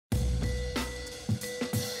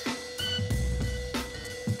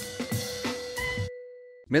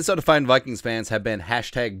Minnesota Fine Vikings fans have been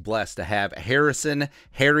hashtag blessed to have Harry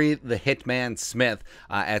the Hitman Smith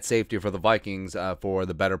at safety for the Vikings for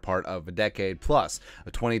the better part of a decade, plus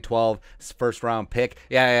a 2012 first-round pick.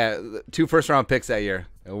 Yeah, 2 first-round picks that year.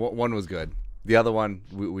 One was good. The other one,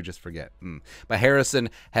 we just forget. But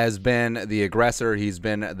Harrison has been the aggressor. He's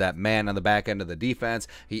been that man on the back end of the defense.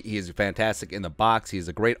 He's fantastic in the box. He's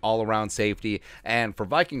a great all-around safety. And for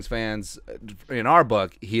Vikings fans, in our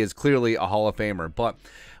book, he is clearly a Hall of Famer. But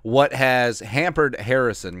what has hampered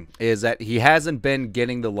Harrison is that he hasn't been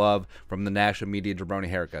getting the love from the national media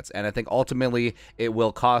jabroni haircuts. And I think ultimately it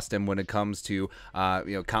will cost him when it comes to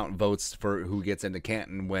count votes for who gets into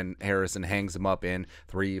Canton when Harrison hangs him up in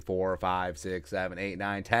 3, 4, 5, 6, 7, 8,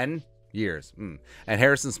 9, 10 years. And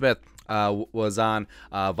Harrison Smith was on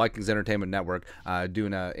Vikings Entertainment Network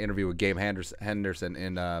doing an interview with Gabe Henderson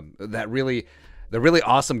in the really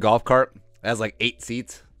awesome golf cart. It has like 8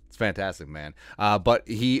 seats. It's fantastic, man. But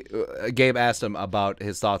Gabe asked him about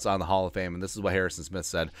his thoughts on the Hall of Fame, and this is what Harrison Smith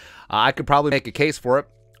said. I could probably make a case for it,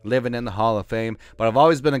 living in the Hall of Fame, but I've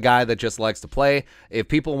always been a guy that just likes to play. If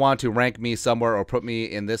people want to rank me somewhere or put me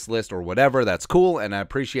in this list or whatever, that's cool, and I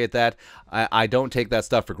appreciate that. I don't take that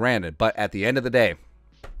stuff for granted. But at the end of the day,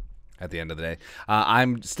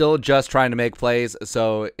 I'm still just trying to make plays.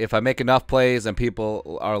 So if I make enough plays and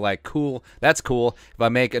people are like, cool, that's cool. If I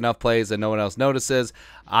make enough plays and no one else notices,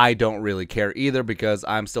 I don't really care either, because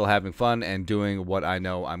I'm still having fun and doing what I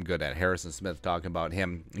know I'm good at. Harrison Smith talking about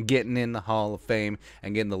him getting in the Hall of Fame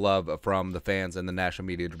and getting the love from the fans and the national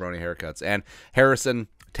media jabroni haircuts. And Harrison,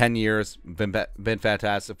 10 years, been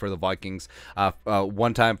fantastic for the Vikings.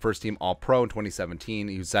 One-time first-team All-Pro in 2017.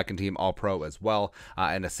 He was second-team All-Pro as well,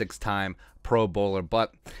 and a 6-time Pro Bowler.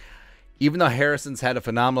 But even though Harrison's had a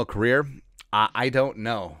phenomenal career, I don't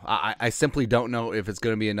know. I simply don't know if it's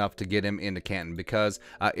going to be enough to get him into Canton, because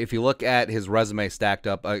if you look at his resume stacked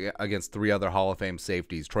up against 3 other Hall of Fame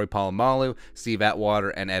safeties, Troy Polamalu, Steve Atwater,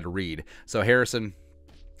 and Ed Reed. So Harrison,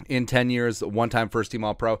 in 10 years, one-time first-team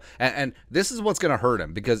All-Pro. And this is what's going to hurt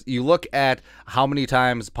him, because you look at how many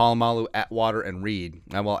times Polamalu, Atwater, and Reed,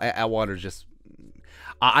 well, Atwater's just...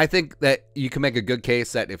 I think that you can make a good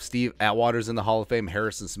case that if Steve Atwater's in the Hall of Fame,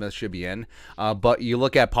 Harrison Smith should be in. But you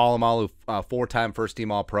look at Polamalu, 4-time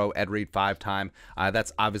first-team All-Pro, Ed Reed, 5-time.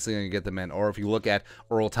 That's obviously going to get them in. Or if you look at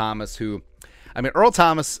Earl Thomas, who... I mean, Earl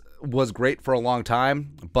Thomas was great for a long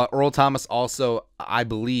time, but Earl Thomas also, I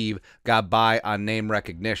believe, got by on name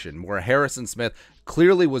recognition, where Harrison Smith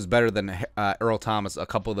clearly was better than Earl Thomas a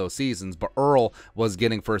couple of those seasons, but Earl was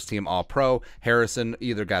getting first-team All-Pro. Harrison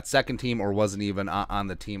either got second-team or wasn't even on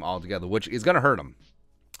the team altogether, which is going to hurt him.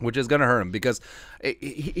 Because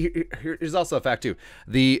here's also a fact too.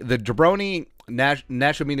 The jabroni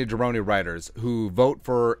national media jabroni writers who vote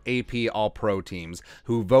for AP All-Pro teams,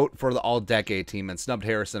 who vote for the All-Decade team, and snubbed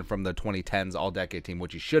Harrison from the 2010s All-Decade team,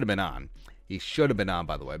 which he should have been on. He should have been on,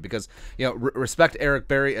 by the way, because, respect Eric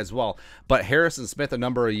Berry as well. But Harrison Smith, a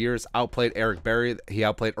number of years, outplayed Eric Berry. He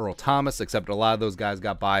outplayed Earl Thomas, except a lot of those guys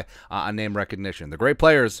got by on name recognition. The great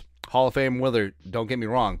players, Hall of Fame winner, don't get me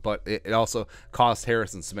wrong, but it also cost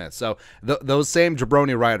Harrison Smith. So those same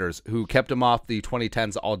jabroni writers who kept him off the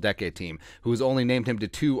 2010s All-Decade team, who's only named him to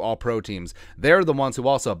 2 All-Pro teams, they're the ones who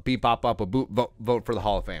also vote for the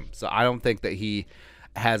Hall of Fame. So I don't think that he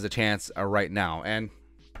has a chance right now. And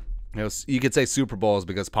you could say Super Bowls,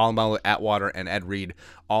 because Polamalu, Atwater, and Ed Reed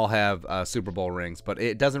all have Super Bowl rings, but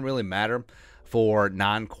it doesn't really matter for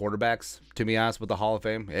non-quarterbacks, to be honest, with the Hall of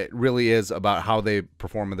Fame. It really is about how they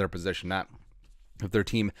perform in their position, not if their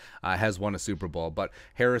team has won a Super Bowl. But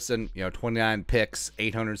Harrison, 29 picks,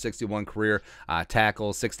 861 career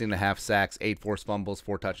tackles, 16.5 sacks, 8 forced fumbles,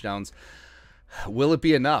 4 touchdowns. Will it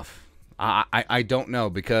be enough? I don't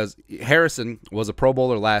know, because Harrison was a Pro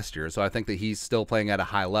Bowler last year, so I think that he's still playing at a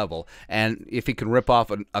high level. And if he can rip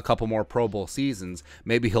off a couple more Pro Bowl seasons,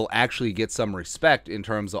 maybe he'll actually get some respect in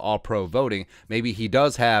terms of All-Pro voting. Maybe he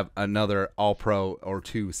does have another All-Pro or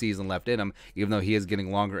 2 season left in him, even though he is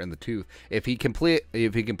getting longer in the tooth. If he can play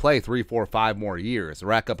 3, 4, 5 more years,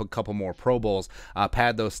 rack up a couple more Pro Bowls,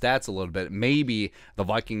 pad those stats a little bit, maybe the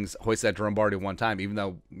Vikings hoist that drum party one time, even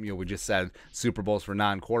though we just said Super Bowls for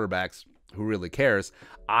non-quarterbacks. Who really cares?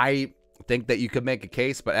 I think that you could make a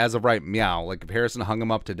case, but as of right meow, like if Harrison hung him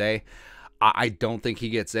up today, I don't think he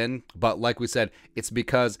gets in. But like we said, it's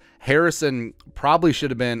because Harrison probably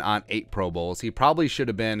should have been on 8 Pro Bowls. He probably should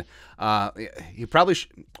have been,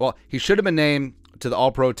 he should have been named to the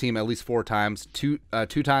All-Pro team at least 4 times, 2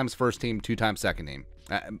 times first team, 2 times second team.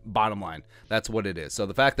 Bottom line, that's what it is. So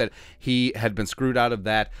the fact that he had been screwed out of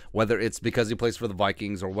that, whether it's because he plays for the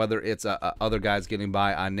Vikings or whether it's other guys getting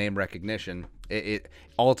by on name recognition,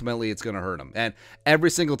 Ultimately it's going to hurt him. And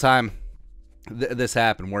every single time this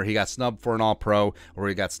happened, where he got snubbed for an All-Pro, or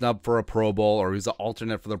he got snubbed for a Pro Bowl, or he was an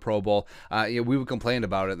alternate for the Pro Bowl, we would complain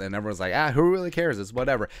about it, and everyone's like, who really cares? It's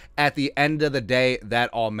whatever. At the end of the day,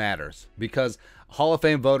 that all matters, because Hall of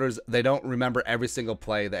Fame voters, they don't remember every single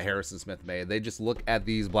play that Harrison Smith made. They just look at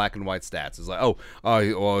these black and white stats. It's like,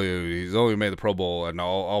 he's only made the Pro Bowl and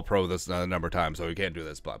All-Pro this number of times, so he can't do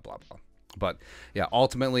this, blah, blah, blah. But, yeah,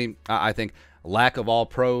 ultimately, I think lack of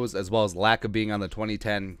All-Pros, as well as lack of being on the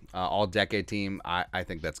 2010 All-Decade team, I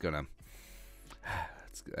think that's gonna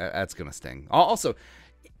sting. Also,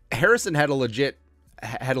 Harrison had a legit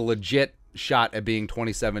shot at being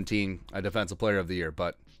 2017 Defensive Player of the Year,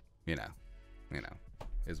 but you know,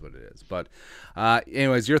 is what it is. But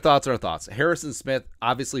anyways, your thoughts are thoughts. Harrison Smith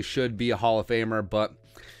obviously should be a Hall of Famer, but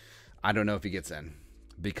I don't know if he gets in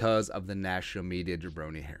because of the national media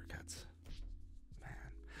jabroni haircuts.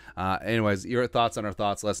 Anyways, your thoughts on our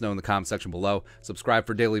thoughts, let us know in the comment section below. Subscribe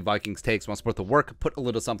for daily Vikings takes. Want to support the work, put a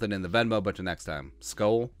little something in the Venmo. But till next time,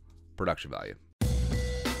 Skull Production Value.